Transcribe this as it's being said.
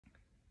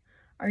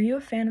Are you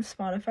a fan of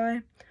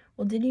Spotify?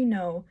 Well, did you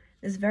know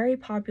this very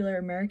popular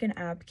American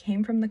app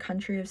came from the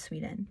country of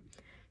Sweden?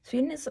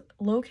 Sweden is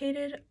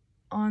located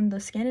on the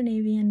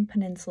Scandinavian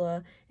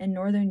peninsula in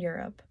northern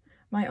Europe.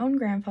 My own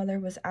grandfather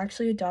was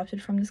actually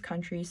adopted from this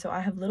country, so I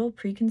have little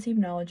preconceived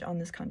knowledge on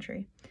this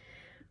country.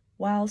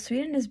 While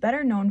Sweden is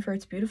better known for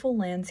its beautiful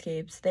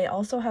landscapes, they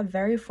also have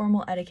very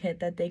formal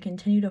etiquette that they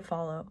continue to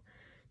follow.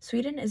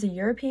 Sweden is a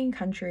European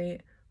country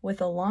with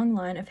a long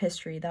line of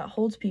history that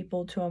holds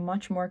people to a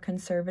much more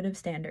conservative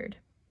standard.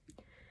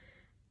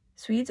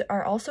 Swedes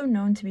are also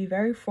known to be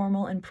very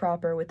formal and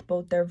proper with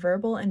both their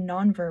verbal and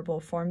nonverbal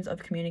forms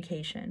of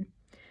communication.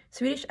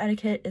 Swedish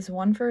etiquette is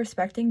one for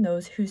respecting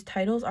those whose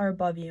titles are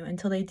above you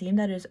until they deem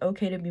that it is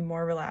okay to be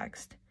more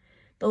relaxed.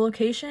 The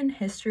location,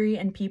 history,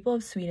 and people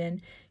of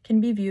Sweden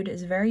can be viewed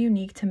as very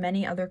unique to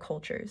many other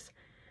cultures.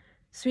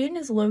 Sweden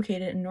is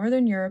located in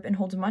northern Europe and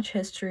holds much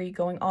history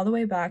going all the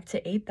way back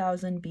to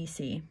 8000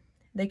 BC.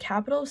 The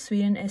capital of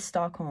Sweden is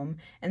Stockholm,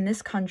 and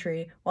this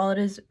country, while it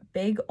is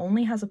big,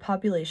 only has a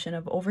population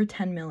of over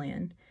 10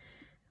 million.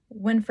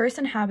 When first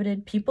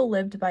inhabited, people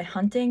lived by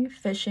hunting,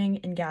 fishing,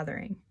 and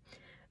gathering.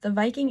 The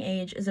Viking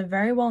Age is a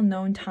very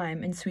well-known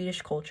time in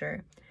Swedish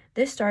culture.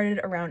 This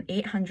started around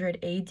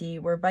 800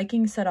 AD, where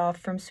Vikings set off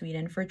from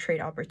Sweden for trade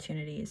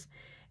opportunities.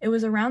 It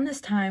was around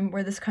this time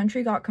where this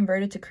country got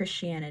converted to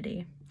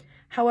Christianity.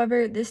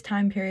 However, this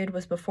time period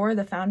was before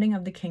the founding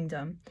of the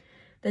kingdom.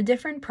 The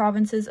different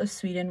provinces of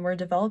Sweden were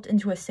developed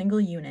into a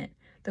single unit.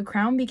 The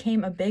crown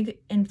became a big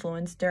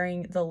influence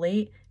during the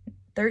late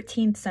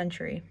 13th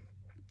century.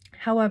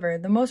 However,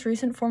 the most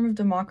recent form of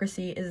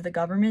democracy is the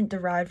government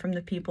derived from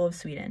the people of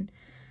Sweden.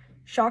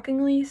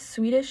 Shockingly,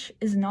 Swedish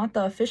is not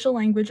the official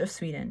language of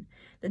Sweden.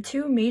 The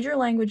two major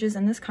languages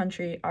in this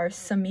country are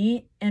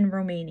Sami and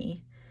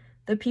Romani.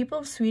 The people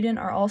of Sweden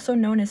are also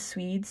known as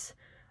Swedes,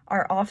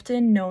 are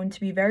often known to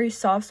be very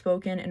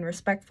soft-spoken and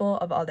respectful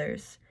of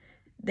others.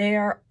 They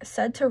are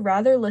said to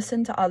rather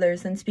listen to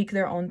others than speak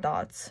their own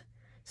thoughts.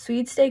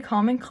 Swedes stay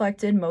calm and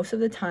collected most of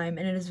the time,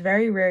 and it is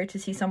very rare to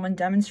see someone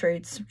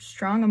demonstrate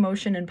strong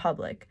emotion in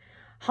public.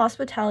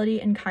 Hospitality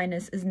and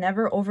kindness is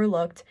never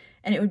overlooked,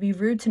 and it would be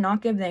rude to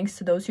not give thanks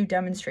to those who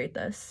demonstrate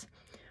this.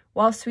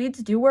 While Swedes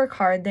do work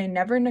hard, they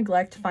never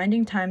neglect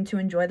finding time to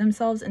enjoy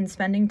themselves and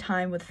spending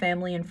time with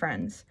family and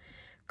friends.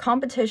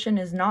 Competition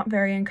is not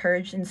very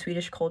encouraged in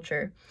Swedish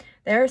culture.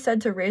 They are said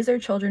to raise their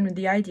children with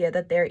the idea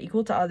that they are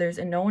equal to others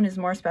and no one is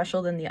more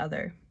special than the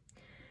other.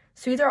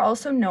 Swedes are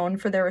also known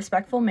for their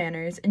respectful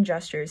manners and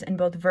gestures in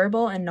both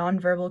verbal and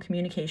nonverbal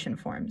communication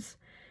forms.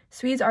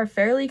 Swedes are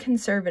fairly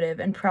conservative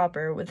and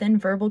proper within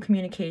verbal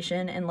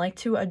communication and like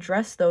to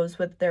address those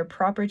with their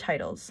proper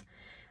titles.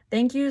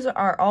 Thank yous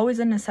are always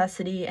a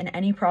necessity in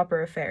any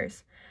proper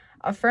affairs.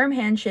 A firm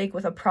handshake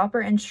with a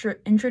proper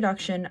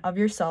introduction of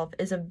yourself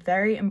is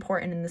very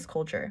important in this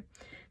culture.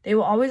 They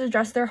will always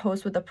address their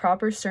host with the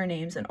proper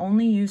surnames and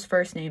only use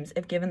first names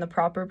if given the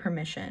proper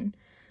permission.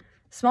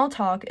 Small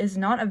talk is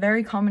not a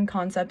very common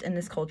concept in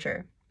this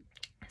culture.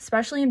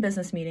 Especially in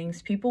business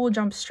meetings, people will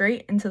jump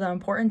straight into the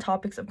important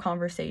topics of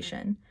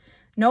conversation.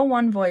 No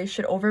one voice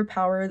should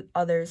overpower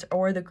others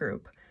or the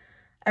group.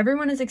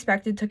 Everyone is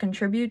expected to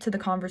contribute to the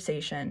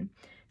conversation.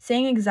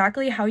 Saying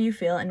exactly how you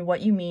feel and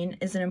what you mean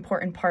is an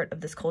important part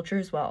of this culture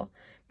as well.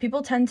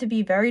 People tend to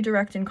be very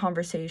direct in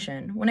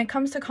conversation. When it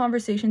comes to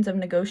conversations of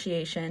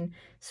negotiation,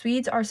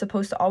 Swedes are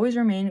supposed to always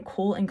remain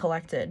cool and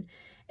collected.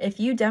 If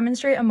you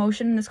demonstrate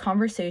emotion in this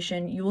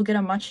conversation, you will get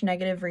a much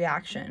negative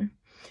reaction.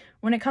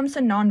 When it comes to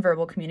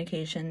nonverbal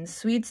communications,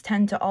 Swedes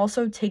tend to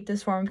also take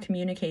this form of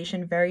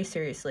communication very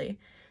seriously.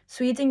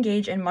 Swedes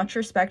engage in much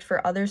respect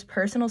for others'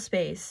 personal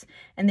space,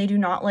 and they do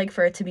not like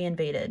for it to be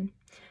invaded.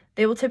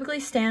 They will typically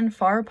stand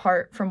far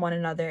apart from one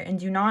another and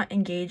do not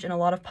engage in a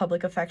lot of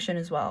public affection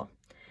as well.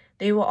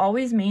 They will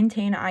always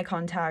maintain eye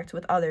contact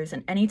with others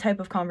in any type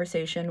of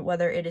conversation,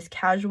 whether it is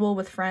casual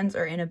with friends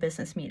or in a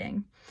business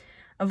meeting.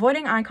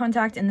 Avoiding eye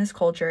contact in this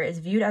culture is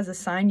viewed as a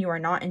sign you are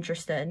not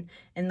interested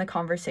in the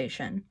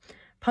conversation.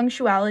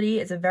 Punctuality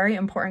is a very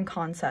important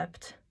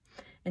concept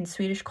in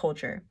Swedish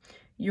culture.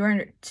 You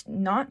are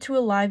not to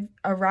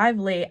arrive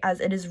late as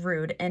it is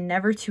rude, and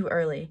never too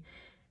early.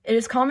 It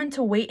is common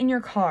to wait in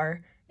your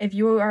car if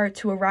you are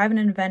to arrive at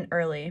an event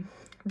early.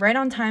 Right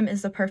on time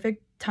is the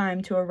perfect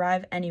time to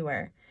arrive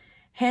anywhere.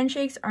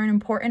 Handshakes are an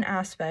important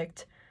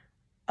aspect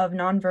of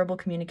nonverbal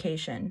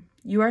communication.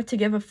 You are to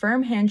give a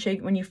firm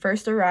handshake when you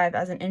first arrive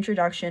as an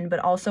introduction, but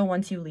also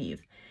once you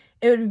leave.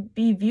 It would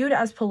be viewed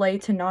as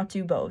polite to not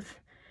do both.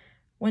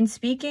 When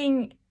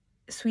speaking,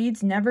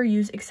 Swedes never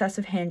use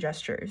excessive hand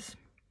gestures.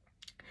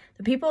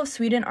 The people of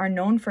Sweden are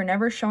known for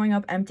never showing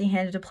up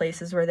empty-handed to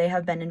places where they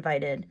have been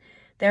invited.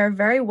 They are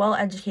very well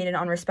educated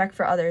on respect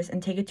for others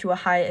and take it to a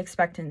high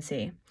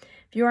expectancy.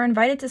 If you are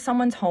invited to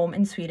someone's home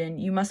in Sweden,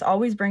 you must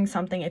always bring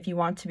something if you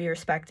want to be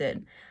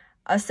respected.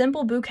 A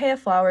simple bouquet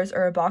of flowers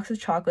or a box of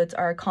chocolates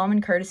are a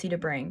common courtesy to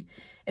bring.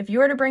 If you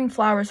are to bring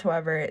flowers,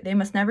 however, they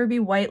must never be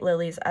white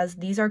lilies, as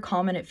these are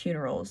common at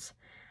funerals.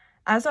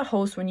 As a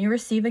host, when you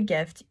receive a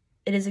gift,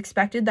 it is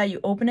expected that you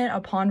open it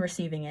upon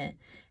receiving it.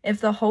 If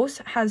the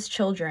host has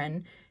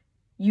children,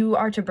 you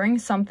are to bring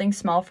something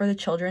small for the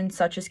children,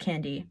 such as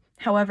candy.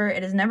 However,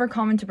 it is never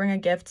common to bring a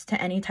gift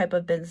to any type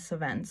of business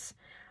events.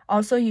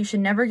 Also, you should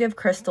never give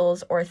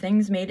crystals or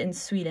things made in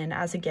Sweden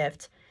as a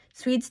gift.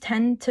 Swedes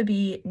tend to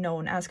be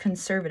known as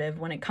conservative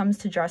when it comes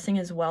to dressing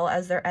as well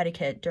as their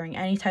etiquette during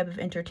any type of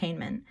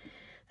entertainment.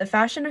 The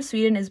fashion of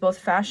Sweden is both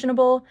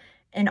fashionable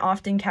and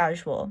often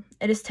casual.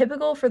 It is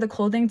typical for the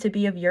clothing to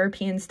be of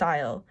European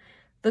style.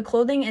 The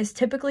clothing is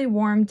typically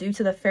warm due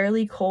to the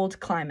fairly cold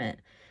climate.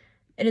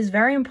 It is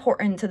very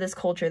important to this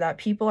culture that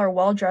people are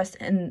well dressed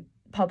in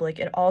public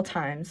at all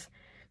times.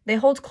 They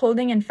hold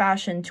clothing and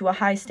fashion to a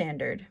high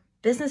standard.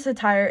 Business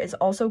attire is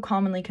also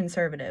commonly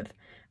conservative.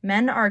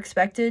 Men are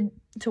expected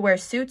to wear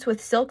suits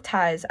with silk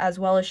ties as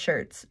well as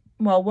shirts.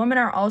 While women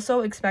are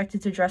also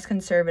expected to dress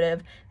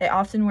conservative, they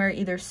often wear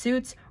either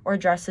suits or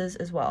dresses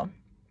as well.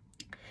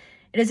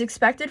 It is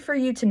expected for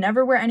you to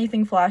never wear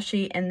anything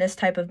flashy in this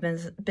type of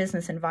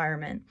business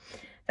environment.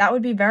 That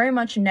would be very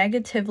much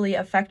negatively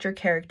affect your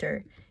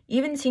character.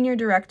 Even senior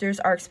directors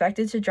are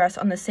expected to dress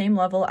on the same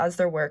level as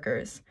their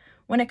workers.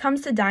 When it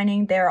comes to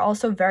dining, they are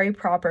also very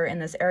proper in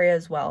this area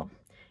as well.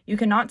 You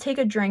cannot take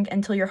a drink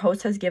until your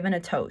host has given a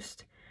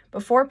toast.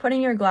 Before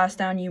putting your glass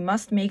down, you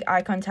must make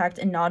eye contact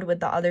and nod with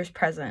the others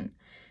present.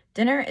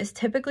 Dinner is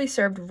typically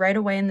served right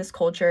away in this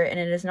culture, and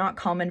it is not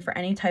common for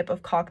any type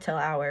of cocktail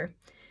hour.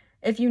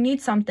 If you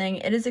need something,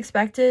 it is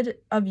expected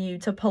of you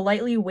to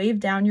politely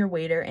wave down your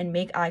waiter and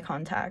make eye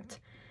contact.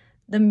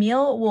 The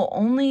meal will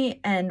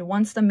only end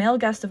once the male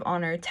guest of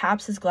honor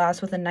taps his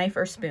glass with a knife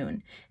or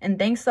spoon and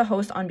thanks the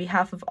host on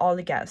behalf of all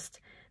the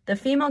guests. The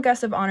female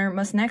guest of honor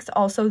must next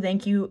also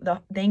thank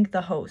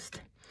the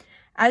host.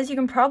 As you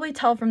can probably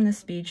tell from this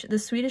speech, the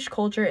Swedish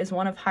culture is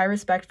one of high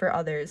respect for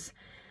others.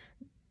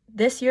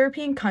 This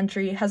European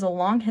country has a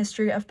long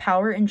history of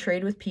power and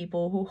trade with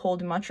people who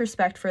hold much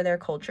respect for their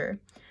culture.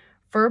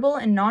 Verbal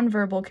and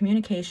nonverbal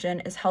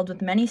communication is held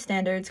with many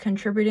standards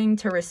contributing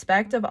to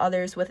respect of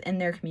others within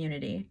their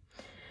community.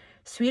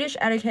 Swedish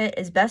etiquette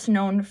is best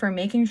known for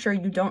making sure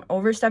you don't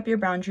overstep your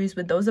boundaries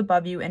with those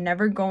above you and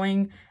never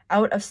going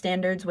out of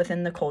standards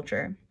within the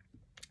culture.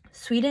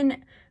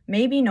 Sweden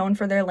may be known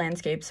for their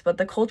landscapes, but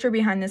the culture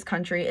behind this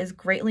country is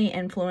greatly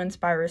influenced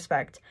by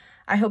respect.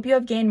 I hope you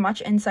have gained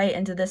much insight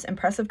into this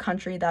impressive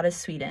country that is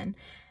Sweden.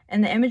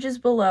 In the images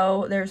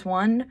below, there's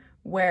one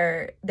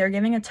where they're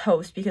giving a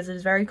toast because it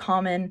is very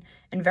common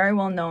and very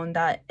well known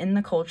that in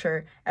the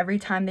culture, every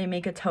time they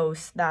make a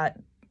toast, that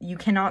you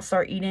cannot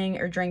start eating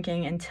or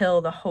drinking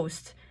until the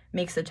host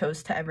makes the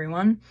toast to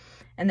everyone.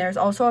 And there's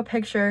also a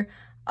picture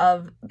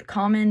of the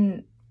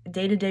common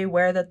day-to-day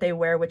wear that they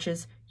wear, which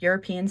is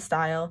European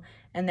style.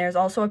 And there's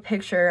also a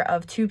picture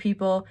of two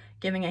people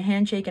giving a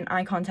handshake and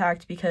eye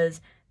contact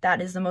because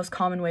that is the most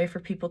common way for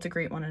people to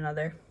greet one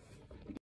another.